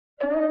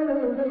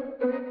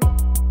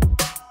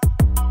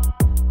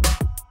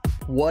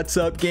What's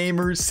up,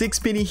 gamers?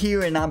 Sixpenny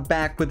here, and I'm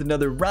back with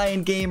another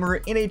Ryan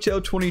Gamer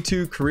NHL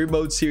 22 Career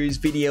Mode Series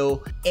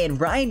video. And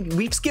Ryan,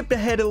 we've skipped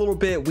ahead a little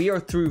bit. We are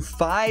through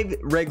 5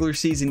 regular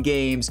season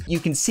games. You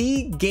can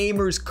see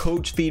Gamer's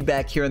coach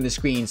feedback here on the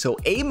screen. So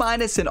A-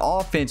 in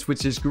offense,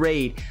 which is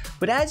great.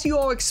 But as you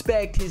all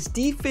expect, his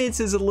defense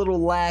is a little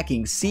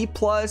lacking. C+,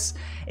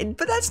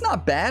 but that's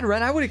not bad,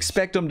 right? I would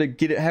expect him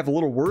to have a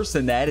little worse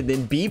than that, and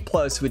then B+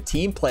 with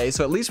team play.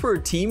 So at least we're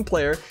a team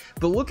player.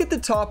 But look at the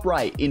top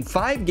right. In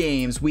 5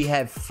 games, we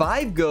have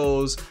 5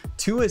 goals,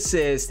 2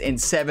 assists, and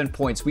 7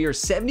 points. We are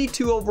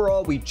 72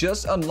 overall. We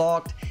just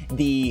unlocked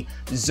the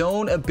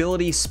zone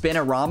ability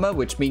Spinorama,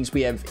 which means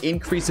we have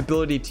increased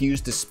ability to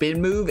use the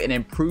spin move and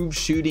improved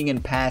shooting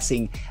and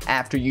passing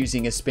after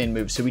using a spin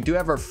move. So we do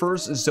have our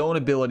first zone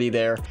ability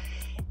there.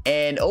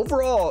 And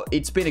overall,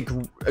 it's been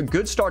a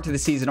good start to the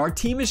season. Our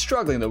team is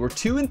struggling, though. We're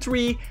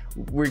 2-3.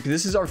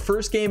 This is our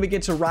first game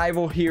against a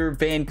rival here,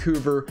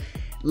 Vancouver.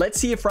 Let's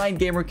see if Ryan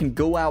Gamer can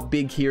go out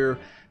big here.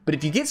 But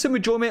if you get some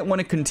enjoyment and want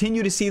to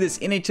continue to see this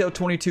NHL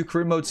 22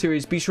 Career Mode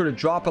Series, be sure to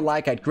drop a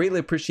like. I'd greatly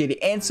appreciate it.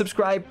 And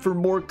subscribe for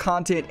more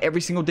content every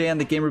single day on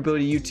the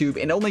Gamerability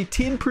YouTube. And only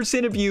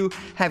 10% of you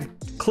have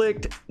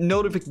clicked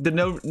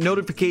the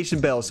notification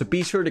bell. So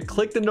be sure to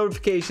click the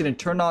notification and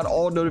turn on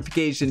all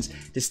notifications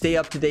to stay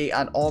up to date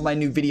on all my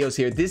new videos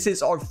here. This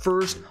is our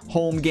first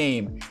home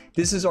game.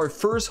 This is our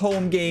first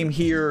home game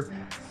here.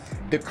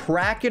 The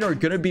Kraken are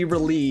going to be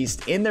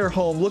released in their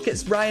home. Look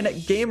at Ryan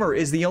Gamer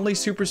is the only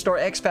superstar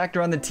X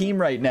Factor on the team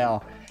right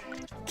now.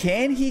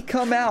 Can he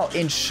come out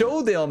and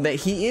show them that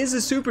he is a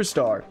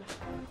superstar?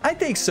 I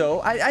think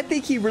so. I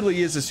think he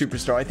really is a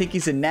superstar. I think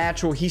he's a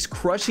natural. He's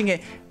crushing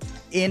it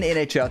in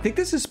NHL. I think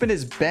this has been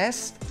his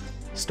best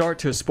start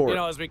to a sport. You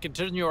know, as we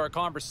continue our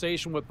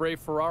conversation with Ray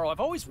Ferraro,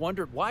 I've always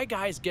wondered why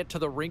guys get to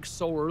the rink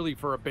so early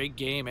for a big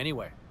game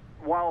anyway.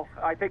 Well,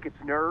 I think it's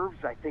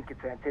nerves. I think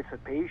it's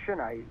anticipation.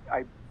 I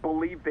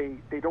believe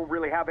they don't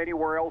really have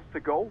anywhere else to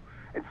go.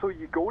 And so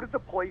you go to the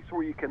place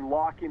where you can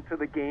lock into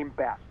the game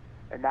best.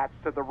 And that's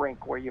to the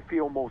rink where you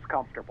feel most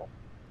comfortable.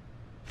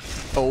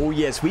 Oh,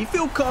 yes, we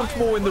feel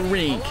comfortable in the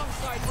rink.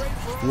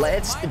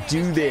 Let's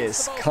do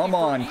this. Come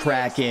on,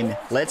 Kraken.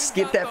 Let's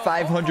get that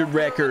 500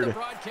 record.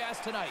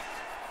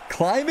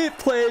 Climate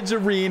Pledge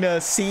Arena,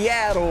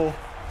 Seattle.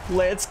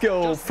 Let's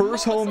go.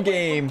 First home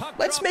game.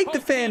 Let's make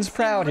the fans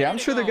proud here. I'm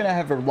sure they're going to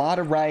have a lot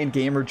of Ryan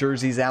Gamer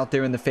jerseys out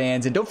there in the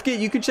fans. And don't forget,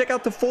 you can check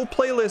out the full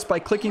playlist by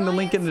clicking the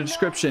link in the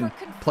description.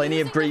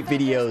 Plenty of great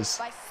videos.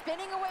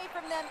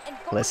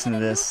 Listen to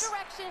this.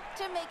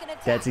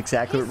 That's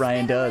exactly what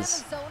Ryan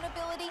does.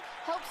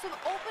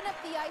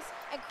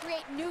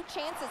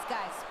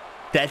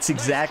 That's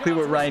exactly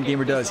what Ryan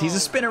Gamer does. He's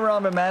a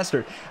spinorama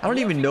master. I don't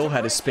even know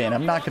how to spin.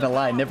 I'm not going to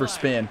lie. I never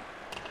spin.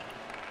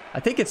 I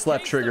think it's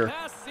left trigger.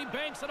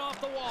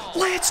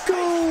 Let's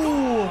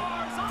go!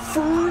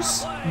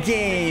 First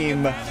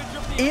game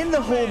in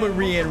the home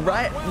arena.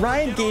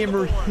 Ryan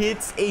Gamer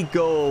hits a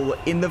goal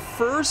in the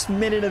first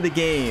minute of the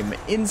game.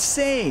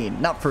 Insane.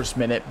 Not first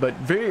minute, but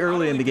very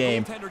early in the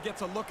game.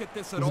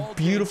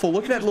 Beautiful.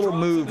 Look at that little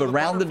move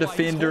around the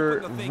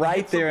defender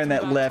right there in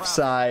that left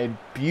side.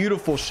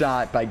 Beautiful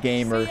shot by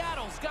Gamer.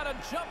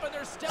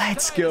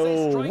 Let's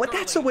go. What?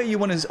 That's the way you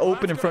want to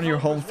open in front of your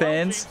home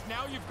fans.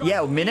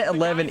 Yeah, minute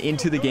 11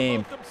 into the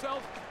game.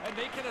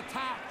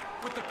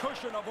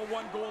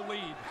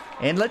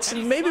 And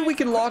maybe we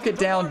can lock it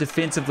down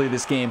defensively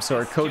this game so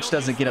our coach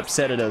doesn't get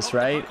upset at us,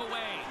 right?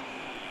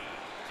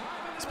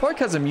 It's probably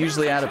because I'm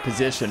usually out of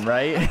position,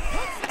 right?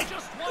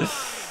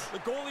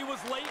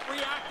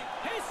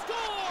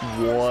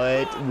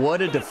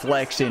 What a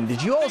deflection.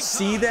 Did you all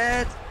see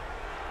that?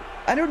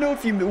 I don't know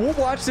if we'll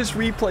watch this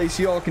replay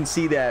so you all can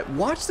see that.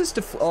 Watch this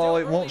oh,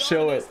 it won't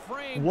show it.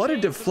 What a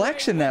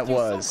deflection that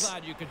was.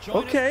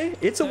 Okay,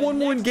 it's a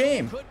 1-1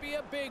 game.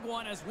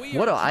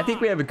 I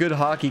think we have a good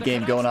hockey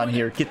game going on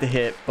here. Get the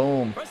hit.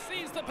 Boom.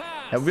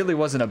 That really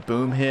wasn't a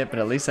boom hit, but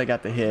at least I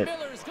got the hit.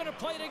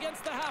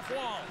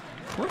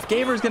 What if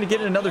Gamer's going to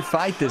get in another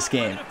fight this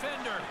game?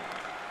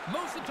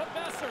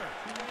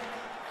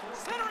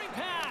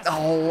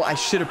 Oh, I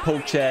should have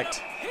poke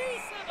checked.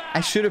 I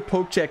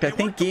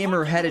think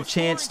Gamer had a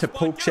chance to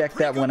poke check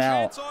that one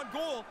out.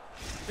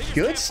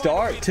 Good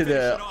start to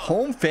the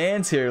home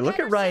fans here. Look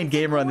at Ryan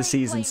Gamer on the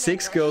season.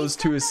 6 goals,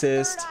 2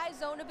 assists.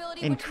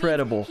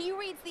 Incredible. He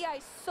reads the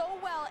ice so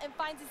well and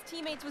finds his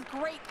teammates with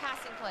great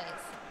passing plays.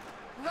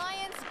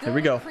 Ryan's good. Here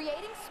we go.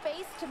 Creating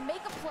space to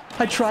make a play.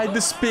 I tried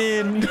the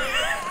spin.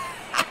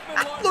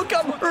 Look,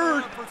 I'm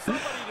hurt.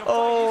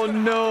 Oh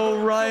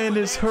no, Ryan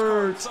is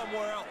hurt.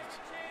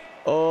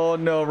 Oh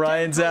no,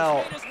 Ryan's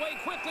out.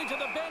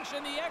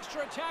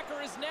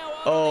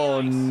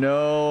 Oh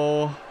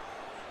no.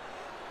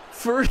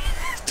 For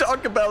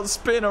Talk about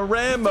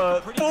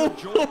spinorama.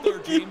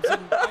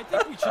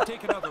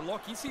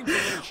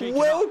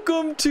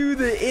 Welcome to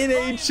the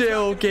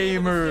NHL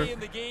gamer.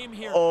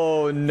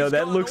 Oh no,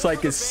 that looks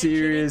like a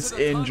serious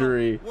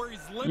injury.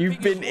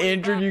 You've been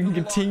injured. You can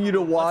continue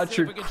to watch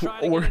or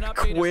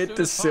quit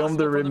to film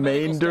the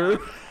remainder.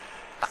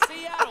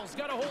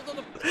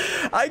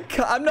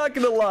 I'm not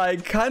gonna lie, I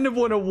kind of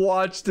want to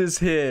watch this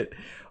hit.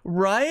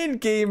 Ryan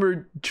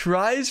Gamer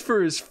tries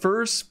for his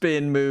first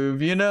spin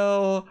move, you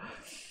know.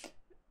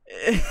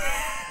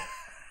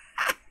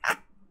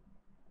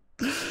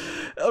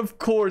 Of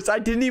course, I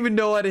didn't even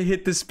know how to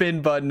hit the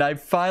spin button. I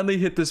finally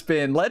hit the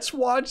spin. Let's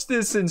watch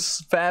this in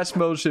fast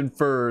motion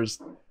first.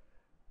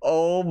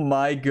 Oh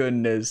my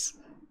goodness.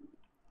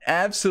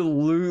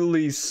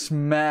 Absolutely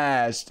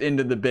smashed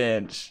into the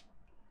bench.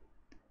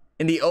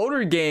 In the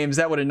older games,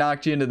 that would have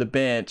knocked you into the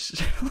bench.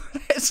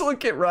 Let's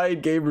look at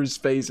Ryan Gamer's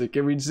face.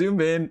 Can we zoom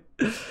in?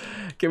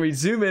 Can we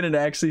zoom in and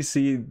actually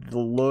see the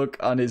look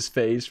on his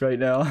face right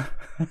now?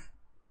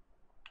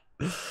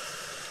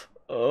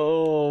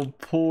 Oh,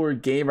 poor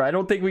Gamer. I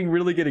don't think we can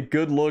really get a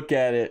good look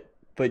at it,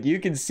 but you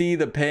can see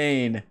the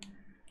pain.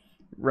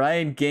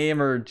 Ryan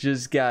Gamer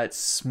just got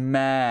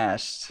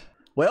smashed.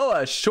 Well,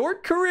 a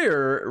short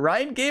career.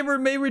 Ryan Gamer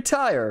may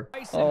retire.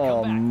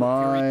 Oh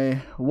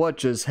my. What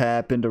just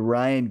happened to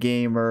Ryan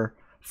Gamer?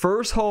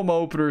 First home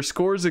opener,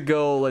 scores a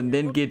goal, and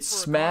then gets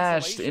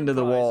smashed into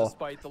the wall.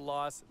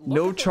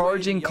 No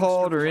charging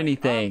called or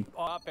anything.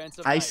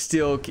 I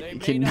still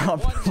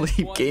cannot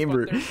believe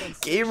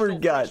Gamer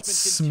got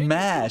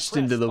smashed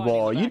into the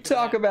wall. You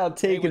talk about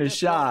taking a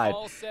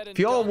shot. If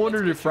y'all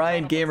wondered if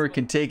Ryan Gamer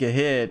can take a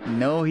hit,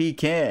 no he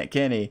can't,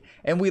 can he?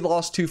 And we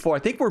lost 2-4. I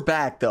think we're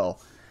back though.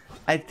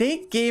 I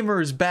think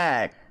Gamer's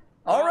back.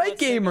 Alright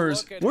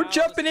gamers, we're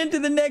jumping into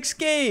the next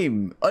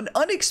game. An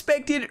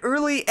unexpected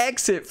early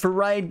exit for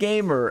Ryan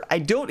Gamer.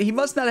 He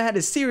must not have had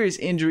a serious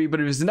injury, but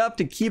it was enough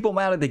to keep him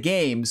out of the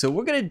game. So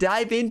we're going to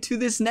dive into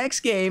this next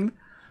game.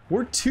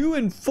 We're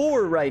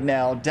 2-4 right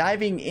now,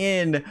 diving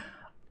in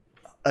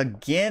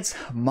against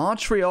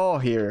Montreal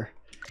here.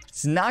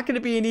 It's not going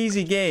to be an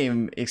easy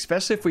game,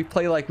 especially if we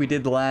play like we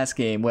did the last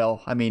game.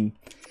 Well, I mean,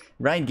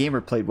 Ryan Gamer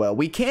played well.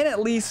 We can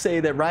at least say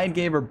that Ryan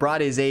Gamer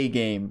brought his A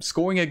game,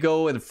 scoring a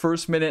goal in the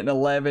first minute and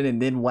 11,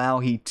 and then wow,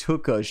 he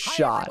took a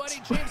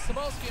shot.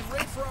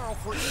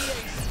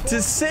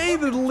 To say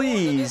the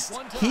least,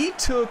 he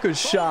took a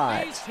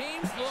shot.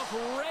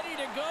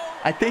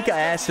 I think I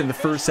asked in the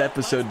first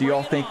episode, do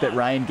y'all think that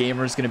Ryan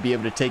Gamer is going to be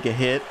able to take a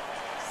hit?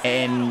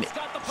 And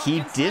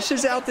he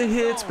dishes out the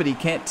hits, but he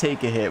can't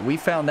take a hit. We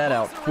found that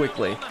out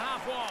quickly.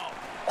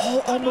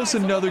 Oh, almost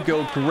another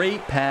goal.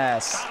 Great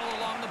pass.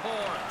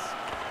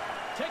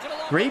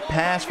 Great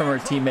pass from our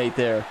teammate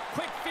there.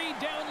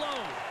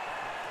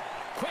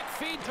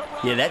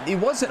 Yeah, it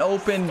wasn't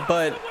open,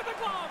 but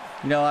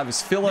you know, I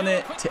was feeling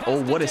it.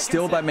 Oh, what a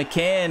steal by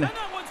McCann.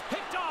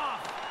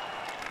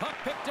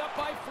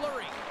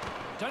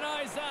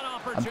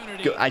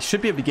 I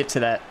should be able to get to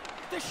that.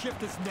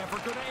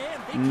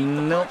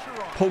 Nope.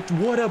 Poked.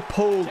 What a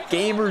poke.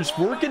 Gamers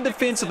working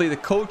defensively. The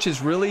coach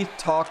has really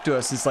talked to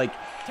us. It's like,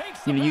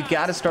 you know, you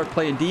got to start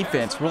playing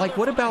defense. We're like,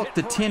 what about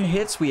the 10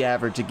 hits we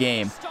average a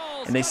game?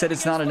 And they said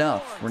it's not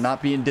enough. We're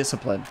not being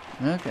disciplined.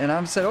 And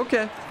I said,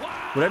 okay,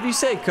 whatever you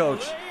say,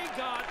 coach.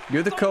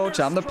 You're the coach.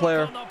 I'm the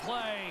player.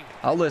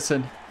 I'll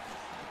listen.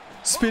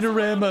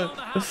 Spinorama.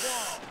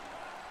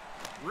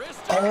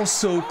 Oh,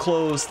 so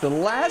close. The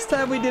last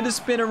time we did a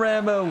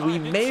spinorama, we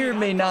may or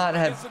may not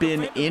have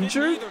been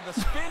injured.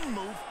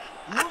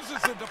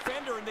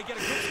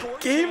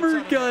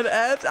 Gamer got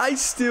at. I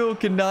still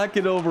cannot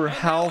get over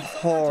how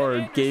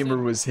hard Gamer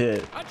was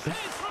hit.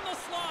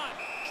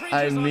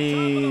 I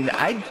mean,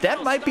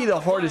 that might be the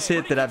hardest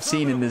hit that I've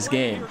seen in this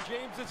game.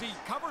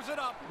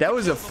 That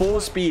was a full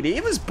speed.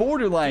 It was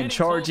borderline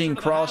charging,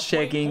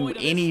 cross-checking,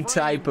 any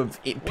type of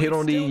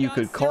penalty you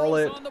could call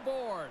it.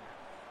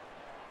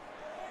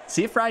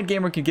 See if Ryan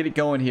Gamer can get it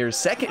going here.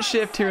 Second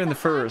shift here in the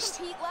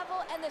first.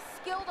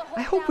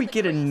 I hope we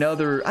get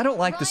another. I don't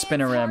like the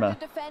spinorama.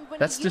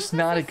 That's just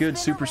not a good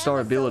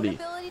superstar ability.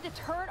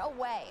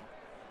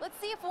 Let's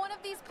see if one of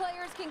these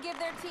players can give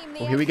their team the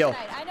here we go.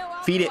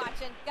 Feed it.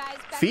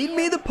 Feed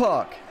me the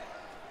puck.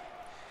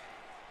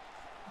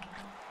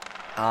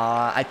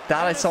 I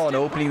thought I saw an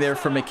opening there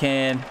for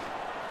McCann.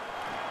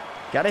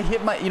 Gotta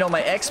hit my,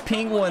 my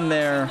ex-Penguin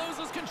there.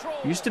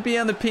 Used to be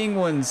on the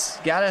Penguins.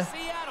 Gotta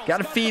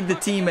feed the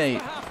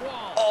teammate.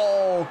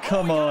 Oh,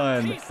 come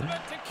on.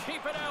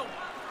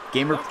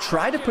 Gamer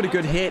tried to put a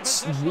good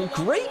hit.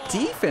 Great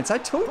defense. I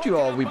told you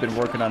all we've been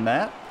working on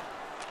that.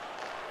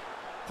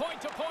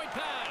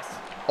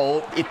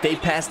 Oh, if they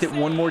passed it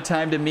one more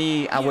time to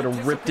me, I would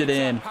have ripped it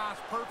in.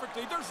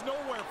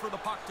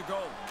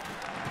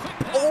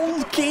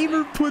 Oh,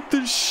 Gamer put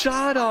the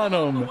shot on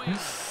him.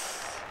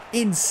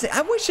 Insane.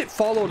 I wish it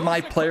followed my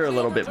player a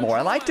little bit more.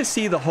 I like to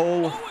see the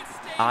whole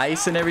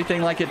ice and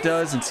everything like it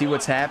does and see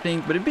what's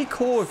happening, but it'd be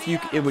cool if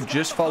it would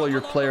just follow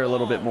your player a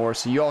little bit more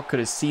so you all could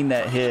have seen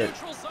that hit.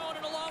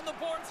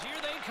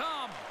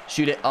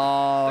 Shoot it.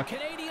 Oh,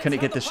 couldn't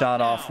get the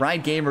shot off.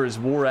 Ryan Gamer is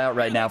wore out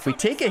right now. If we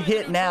take a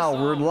hit now,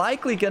 we're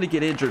likely going to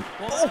get injured.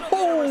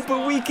 Oh,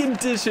 but we can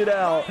dish it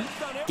out.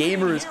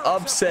 Gamer is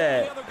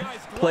upset.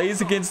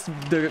 Plays against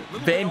the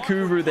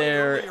Vancouver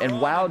there,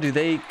 and wow, do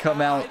they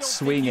come out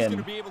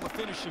swinging.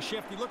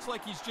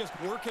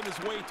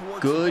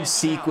 Good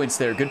sequence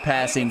there. Good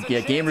passing.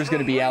 Yeah, Gamer's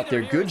going to be out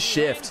there. Good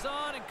shift.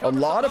 A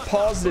lot of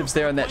positives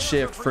there on that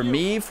shift for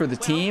me, for the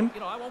team.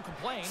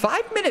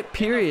 5-minute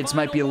periods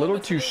might be a little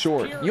too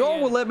short. You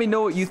all will let me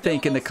know what you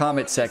think in the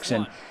comment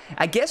section.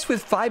 I guess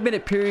with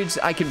 5-minute periods,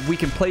 we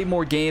can play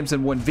more games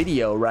in one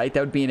video, right? That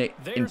would be an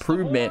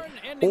improvement.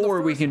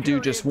 Or we can do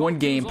just one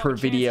game per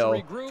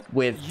video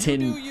with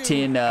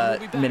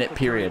 10-minute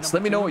periods.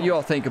 Let me know what you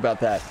all think about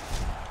that.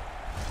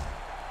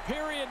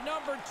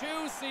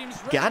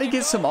 Got to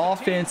get some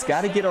offense,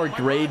 got to get our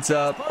grades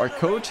up. Our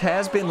coach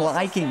has been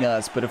liking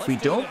us, but if we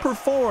don't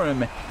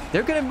perform,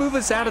 they're going to move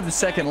us out of the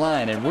second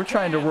line, and we're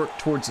trying to work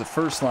towards the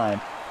first line.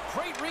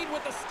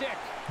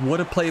 What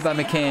a play by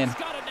McCann.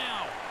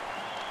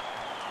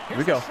 Here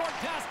we go.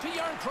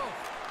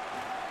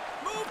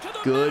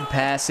 Good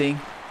passing.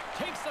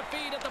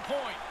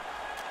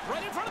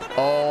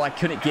 Oh, I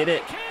couldn't get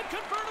it.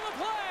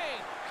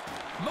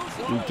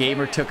 Ooh,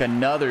 Gamer took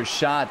another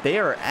shot. They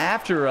are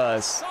after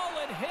us.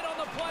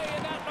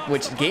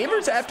 Which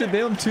Gamer's after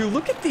them too.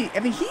 Look at I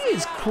mean, he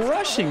is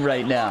crushing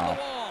right now.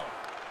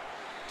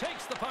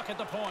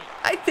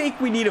 I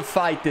think we need to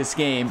fight this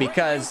game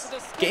because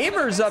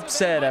Gamer's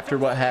upset after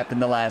what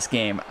happened the last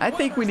game. I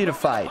think we need to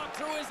fight.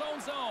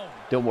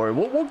 Don't worry,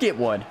 we'll get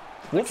one.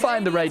 We'll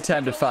find the right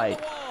time to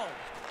fight.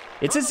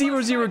 It's a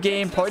 0-0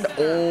 game.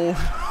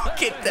 Oh,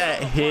 get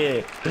that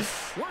hit.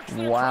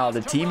 Wow,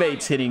 the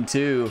teammates hitting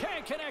too.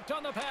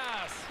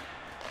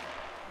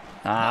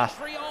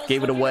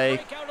 Gave it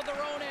away.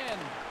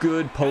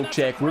 Good poke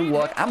check.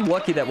 I'm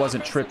lucky that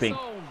wasn't tripping.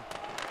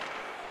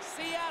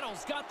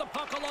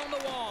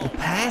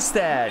 Pass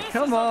that.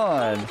 Come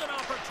on.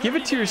 Give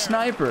it to your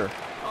sniper.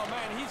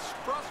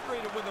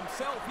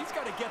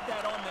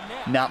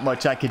 Not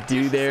much I could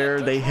do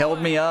there. They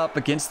held me up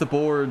against the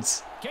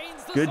boards.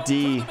 Good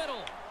D.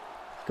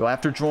 Go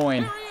after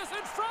Droin.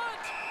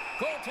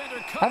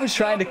 I was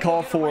trying to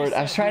call for it.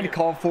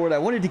 I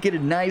wanted to get a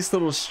nice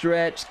little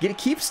stretch.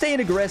 Keep staying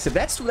aggressive.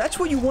 That's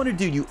what you want to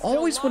do. You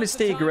always want to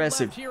stay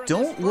aggressive.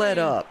 Don't let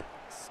up.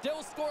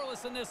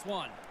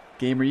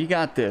 Gamer, you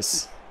got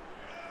this.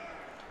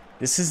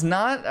 This is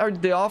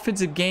not the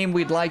offensive game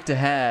we'd like to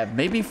have.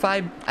 Maybe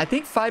I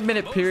think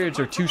 5-minute periods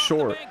are too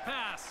short.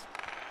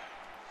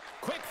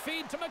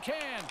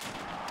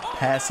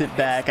 Pass it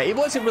back. It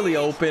wasn't really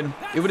open.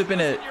 It would have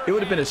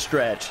been a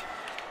stretch.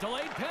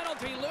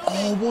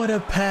 Oh, what a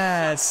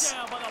pass.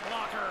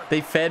 They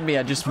fed me.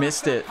 I just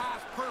missed it.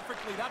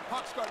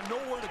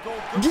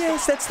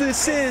 Yes, that's the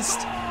assist.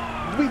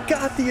 We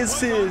got the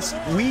assist.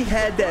 We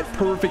had that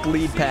perfect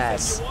lead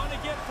pass.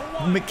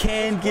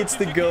 McCann gets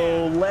the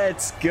go.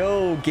 Let's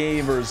go,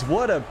 Gamers.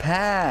 What a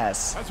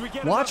pass.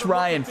 Watch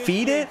Ryan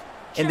feed it,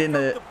 and then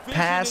the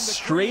pass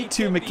straight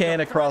to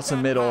McCann across the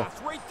middle.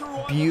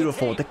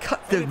 Beautiful. The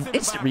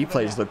instant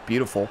replays look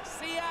beautiful.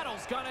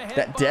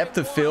 That depth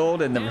of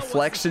field and the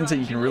reflections that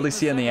you can really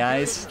see on the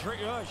ice.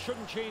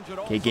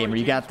 Okay, Gamer,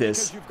 you got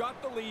this.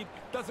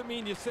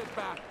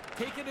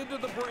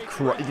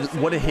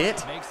 What a hit.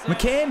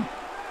 McCann.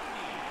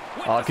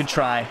 Oh, good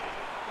try.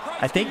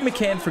 I think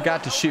McCann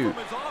forgot to shoot.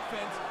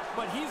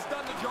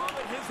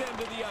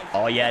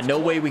 Oh, yeah, no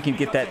way we can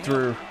get that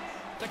through.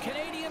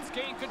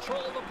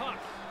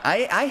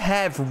 I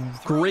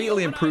have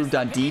greatly improved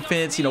on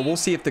defense. You know, we'll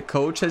see if the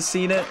coach has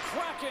seen it.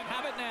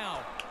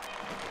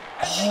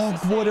 Oh,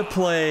 what a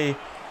play.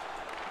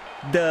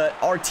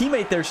 Our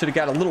teammate there should have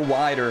got a little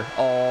wider.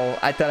 Oh,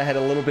 I thought I had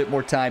a little bit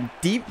more time.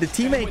 The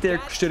teammate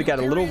there should have got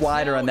a little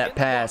wider on that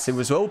pass. It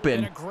was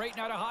open.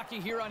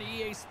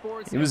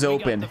 It was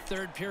open.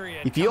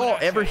 If you all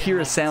ever hear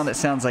a sound that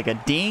sounds like a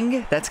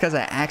ding, that's because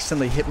I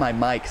accidentally hit my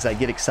mic because I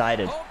get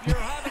excited.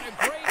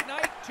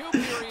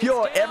 If you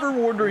all ever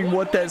wondering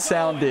what that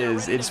sound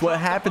is, it's what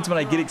happens when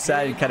I get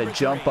excited and kind of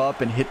jump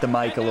up and hit the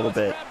mic a little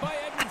bit.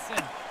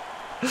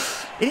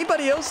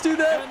 Anybody else do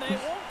that?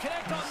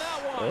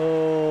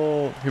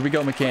 Oh, here we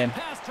go, McCann.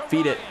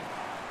 Feed it.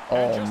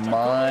 Oh,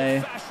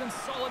 my.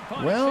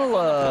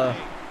 Well,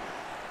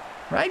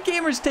 Ryan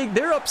Gamers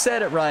they're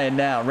upset at Ryan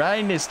now.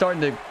 Ryan is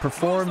starting to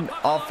perform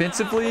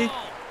offensively,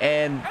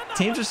 and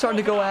teams are starting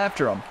to go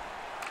after him.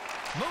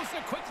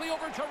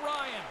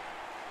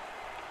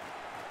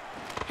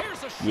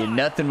 Yeah,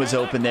 nothing was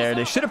open there.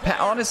 They should have,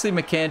 honestly,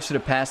 McCann should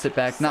have passed it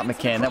back. Not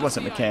McCann. That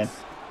wasn't McCann.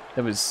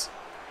 That was,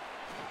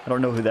 I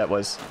don't know who that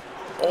was.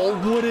 Oh,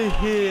 what a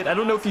hit. I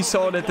don't know if you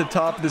saw it at the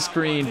top of the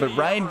screen, but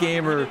Ryan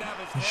Gamer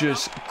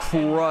just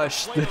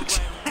crushed the...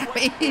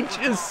 he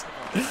just...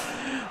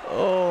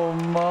 Oh,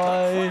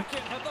 my.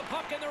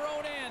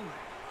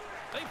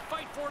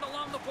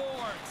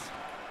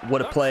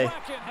 What a play.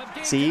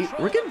 See,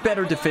 we're getting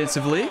better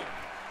defensively.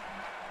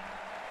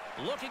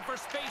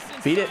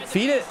 Feed it.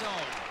 Feed it.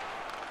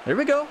 There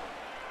we go.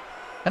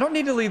 I don't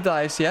need to leave the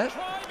ice yet.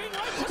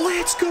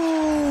 Let's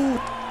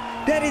go.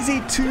 That is a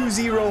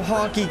 2-0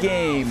 hockey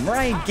game.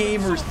 Ryan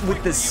Gamers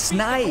with the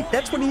snipe.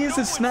 That's what he is,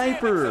 a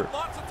sniper.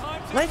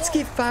 Let's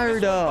get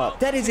fired up.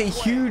 That is a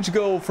huge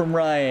goal from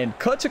Ryan.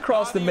 Cuts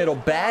across the middle.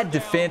 Bad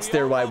defense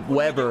there by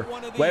Weber.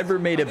 Weber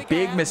made a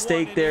big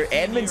mistake there.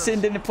 Edmondson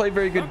didn't play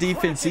very good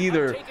defense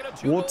either.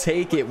 We'll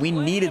take it. We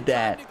needed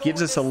that.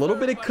 Gives us a little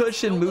bit of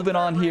cushion moving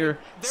on here.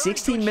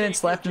 16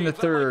 minutes left in the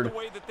third.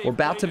 We're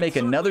about to make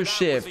another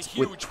shift.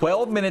 With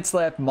 12 minutes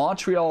left,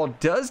 Montreal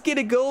does get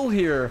a goal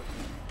here.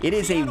 It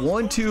is a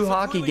 1-2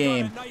 hockey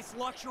game.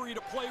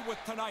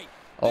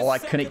 Oh, I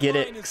couldn't get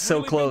it.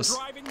 So close.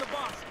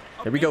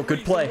 There we go.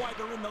 Good play.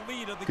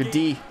 Good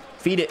D.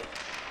 Feed it.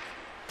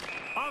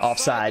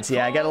 Offsides.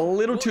 Yeah, I got a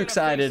little too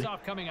excited.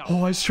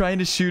 Oh, I was trying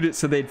to shoot it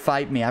so they'd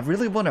fight me. I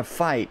really want to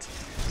fight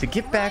to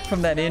get back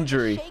from that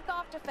injury.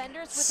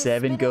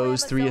 7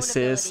 goes, 3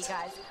 assists.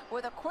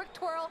 With a quick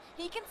twirl,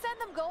 he can send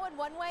them going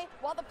one way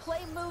while the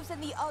play moves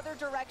in the other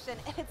direction,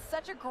 and it's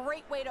such a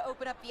great way to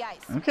open up the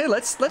ice. Okay,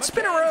 let's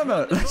spin around.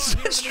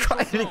 Let's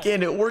try it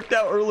again. It worked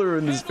out earlier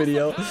in this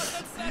video.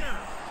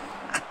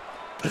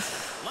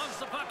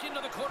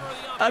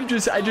 I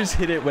just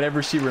hit it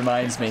whenever she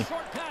reminds me.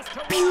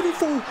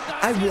 Beautiful.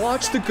 I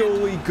watched the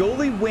goalie.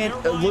 Goalie went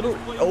a little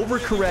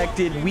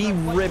overcorrected. We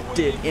ripped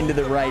it into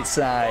the right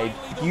side.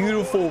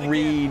 Beautiful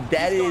read.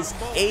 That is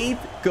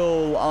 8th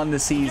goal on the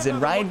season.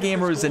 Ryan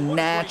Gamer is a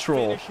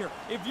natural.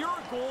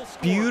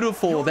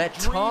 Beautiful. That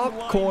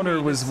top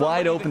corner was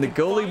wide open. The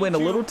goalie went a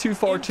little too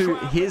far to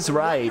his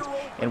right,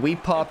 and we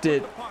popped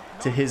it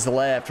to his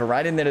left,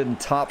 right in there in the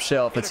top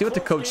shelf. Let's see what the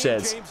coach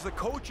says.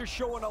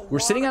 We're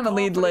sitting on the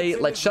lead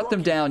late. Let's shut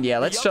them down. Yeah,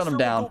 let's shut them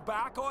down.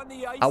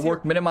 I'll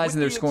work minimizing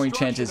their scoring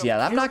chances.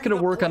 Yeah, I'm not going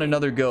to work on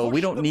another go.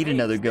 We don't need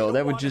another go.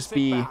 That would just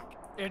be...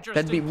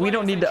 we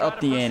don't need to up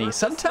the ante.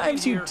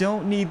 Sometimes you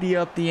don't need to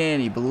up the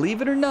ante.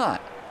 Believe it or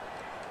not.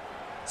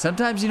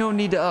 Sometimes you don't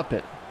need to up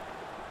it.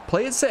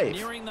 Play it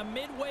safe.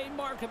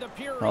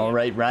 All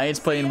right, Ryan's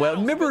playing well.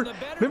 Remember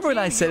when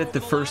I said it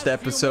the first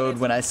episode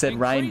when I said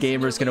Ryan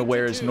Gamer's going to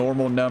wear his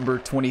normal number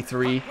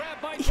 23?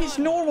 His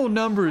normal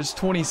number is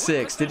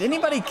 26. Did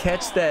anybody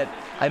catch that?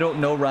 I don't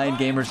know Ryan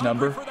Gamer's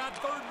number.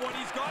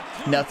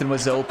 Nothing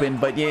was open,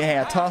 but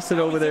yeah, I tossed it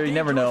over there. You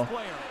never know.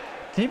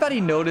 Did anybody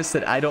notice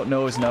that I don't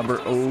know his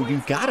number? Oh,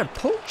 you got to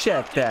poke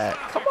check that.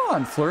 Come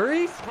on,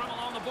 Fleury.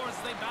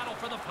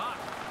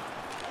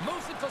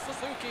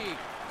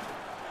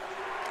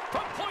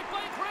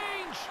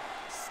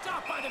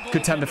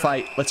 Good time to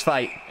fight. Let's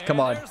fight. Come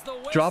on.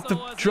 Drop the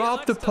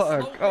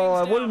puck. Oh,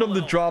 I wanted them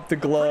to drop the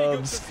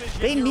gloves.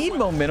 They need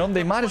momentum.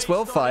 They might as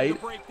well fight.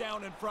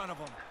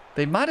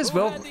 They might as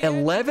well.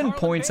 11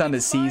 points on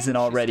the season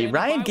already.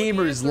 Ryan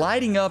Gamer is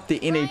lighting up the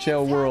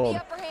NHL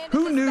world.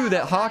 Who knew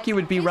that hockey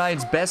would be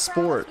Ryan's best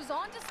sport?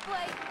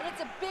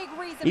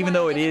 Even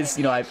though it is,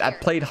 you know,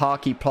 I've played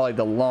hockey probably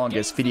the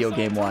longest video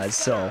game wise,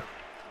 so.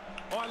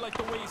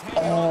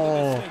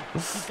 Oh.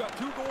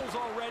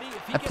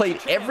 I played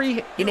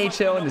every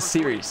NHL in the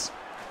series.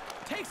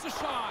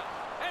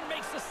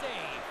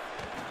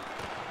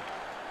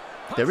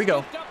 There we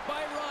go.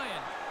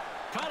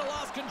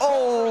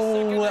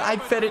 Oh, I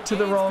fed it to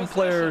the wrong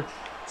player.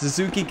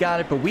 Suzuki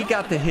got it, but we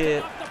got the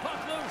hit.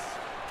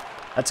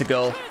 That's a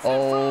goal.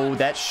 Oh,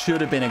 that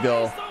should have been a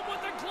goal.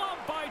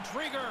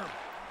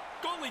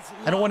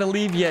 I don't want to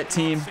leave yet,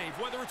 team.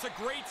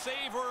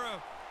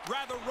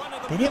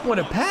 They didn't want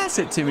to pass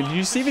it to me. Did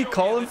you see me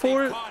calling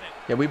for it?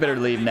 Yeah, we better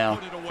leave now.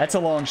 That's a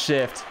long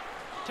shift.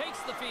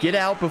 Get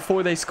out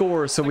before they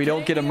score so we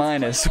don't get a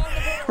minus.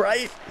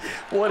 Right?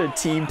 What a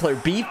team player.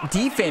 B,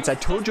 defense. I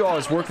told you I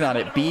was working on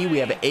it. B, we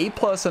have an A+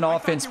 on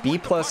offense, B+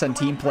 on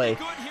team play.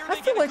 I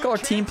feel like our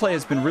team play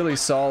has been really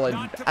solid.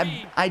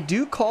 I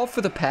do call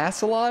for the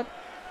pass a lot,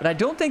 but I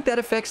don't think that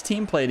affects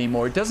team play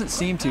anymore. It doesn't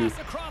seem to.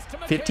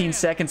 15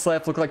 seconds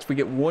left. Look like we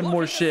get one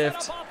more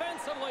shift.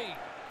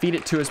 Feed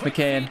it to us,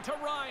 McCann.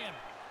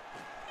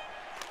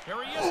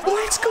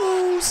 Let's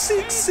go!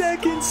 6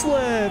 seconds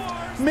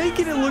left.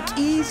 Making it look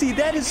easy.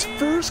 That is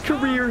first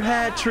career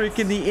hat trick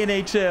in the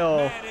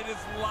NHL.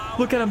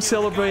 Look at him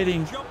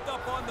celebrating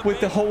with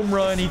the home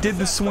run. He did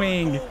the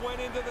swing.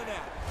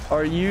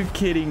 Are you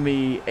kidding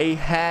me? A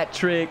hat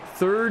trick,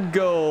 3rd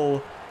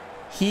goal.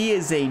 He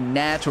is a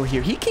natural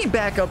here. He came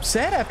back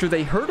upset after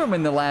they hurt him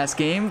in the last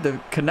game. The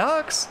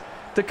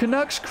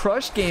Canucks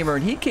crushed Gamer,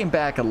 and he came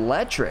back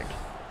electric.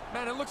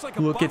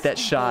 Look at that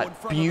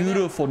shot.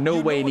 Beautiful. No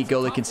way any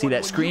goalie can see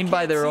that. Screened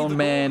by their own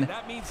man.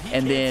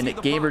 And then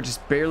Gamer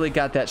just barely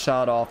got that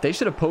shot off. They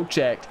should have poke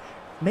checked.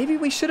 Maybe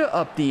we should have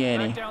upped the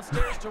ante.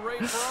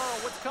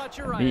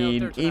 I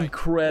mean,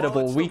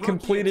 incredible. We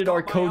completed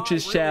our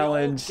coach's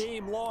challenge.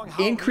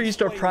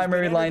 Increased our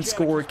primary line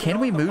score. Can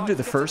we move to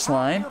the first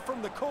line?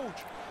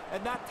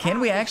 Can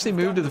we actually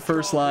move to the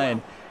first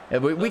line?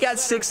 We got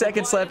 6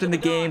 seconds left in the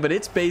game, but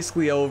it's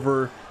basically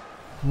over.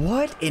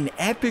 What an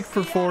epic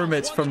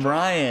performance from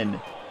Ryan.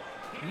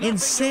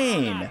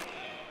 Insane.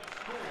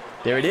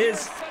 There it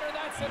is.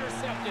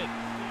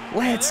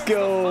 Let's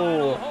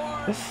go.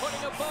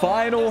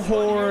 Final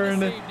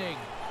horn.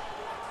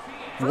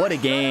 What a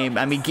game.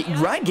 I mean,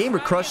 Ryan Gamer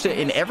crushed it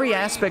in every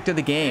aspect of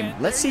the game.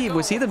 Let's see,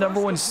 was he the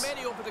 #1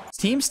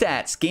 team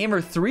stats?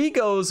 Gamer, 3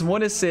 goals,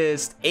 1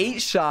 assist,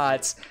 8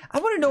 shots. I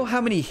want to know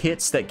how many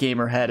hits that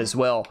Gamer had as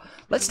well.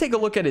 Let's take a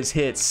look at his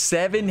hits.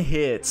 7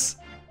 hits.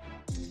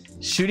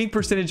 Shooting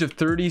percentage of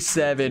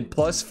 37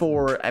 plus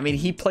 4. I mean,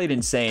 he played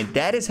insane.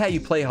 That is how you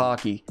play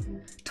hockey.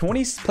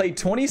 Played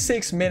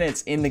 26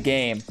 minutes in the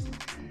game.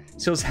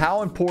 Shows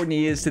how important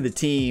he is to the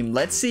team.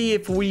 Let's see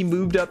if we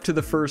moved up to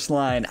the first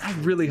line. I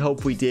really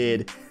hope we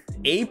did.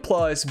 A+,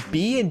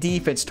 B in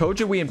defense. Told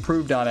you we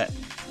improved on it.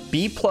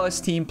 B+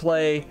 team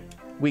play.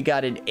 We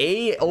got an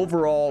A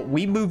overall.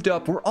 We moved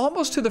up. We're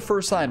almost to the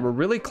first line. We're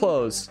really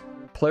close.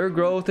 Player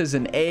growth is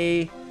an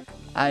A.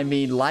 I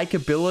mean,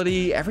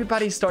 likability.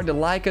 Everybody's starting to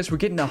like us. We're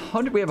getting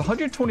 100. We have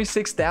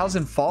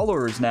 126,000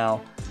 followers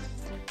now.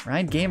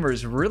 Ryan Gamer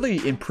is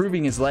really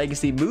improving his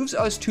legacy. Moves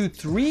us to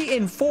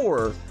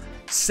 3-4.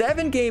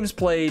 7 games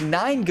played,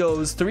 9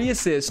 goals, 3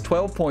 assists,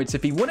 12 points.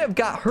 If he wouldn't have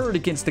got hurt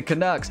against the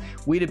Canucks,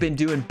 we'd have been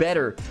doing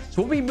better.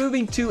 So we'll be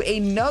moving to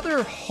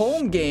another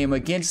home game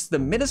against the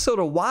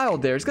Minnesota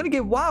Wild there. It's going to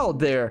get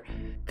wild there.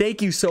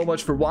 Thank you so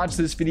much for watching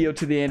this video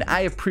to the end.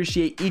 I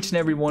appreciate each and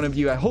every one of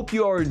you. I hope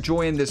you are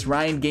enjoying this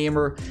Ryan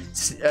Gamer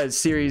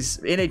series,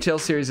 NHL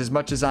series, as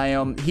much as I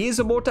am. He is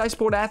a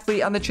multi-sport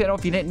athlete on the channel.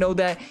 If you didn't know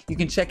that, you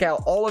can check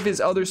out all of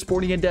his other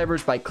sporting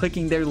endeavors by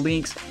clicking their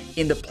links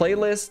in the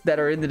playlists that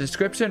are in the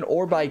description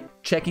or by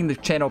checking the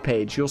channel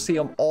page. You'll see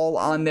them all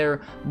on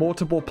there,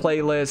 multiple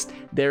playlists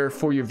there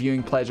for your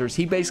viewing pleasures.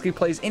 He basically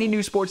plays any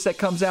new sports that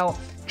comes out.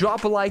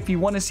 Drop a like if you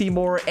want to see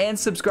more and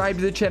subscribe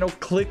to the channel.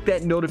 Click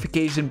that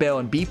notification bell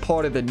and be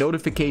part of the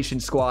notification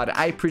squad.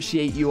 I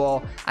appreciate you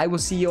all. I will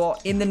see you all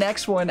in the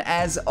next one.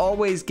 As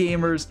always,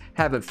 gamers,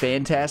 have a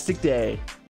fantastic day.